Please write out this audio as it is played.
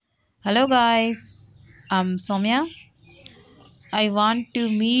Hello, guys. I'm Soumya. I want to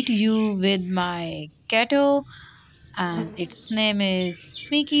meet you with my Cato, and its name is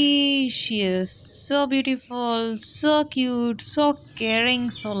Smiky. She is so beautiful, so cute, so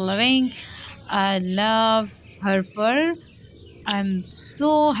caring, so loving. I love her fur. I'm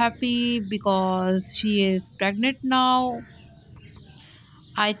so happy because she is pregnant now.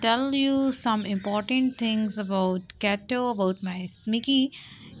 I tell you some important things about Cato, about my Smiky.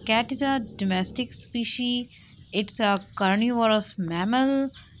 Cat is a domestic species. It's a carnivorous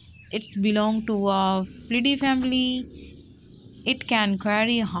mammal. It belongs to a felidae family. It can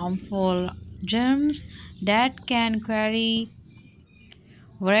carry harmful germs that can carry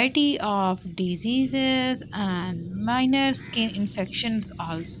variety of diseases and minor skin infections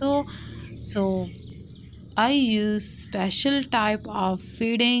also. So I use special type of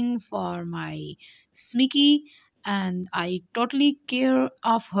feeding for my Smiky, and I totally care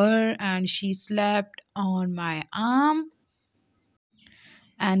of her, and she slept on my arm.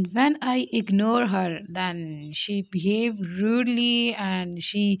 And when I ignore her, then she behaved rudely and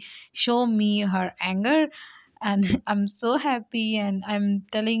she showed me her anger. And I'm so happy, and I'm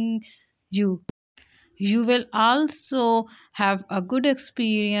telling you, you will also have a good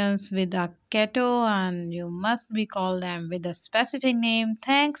experience with a Keto, and you must be call them with a specific name.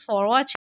 Thanks for watching.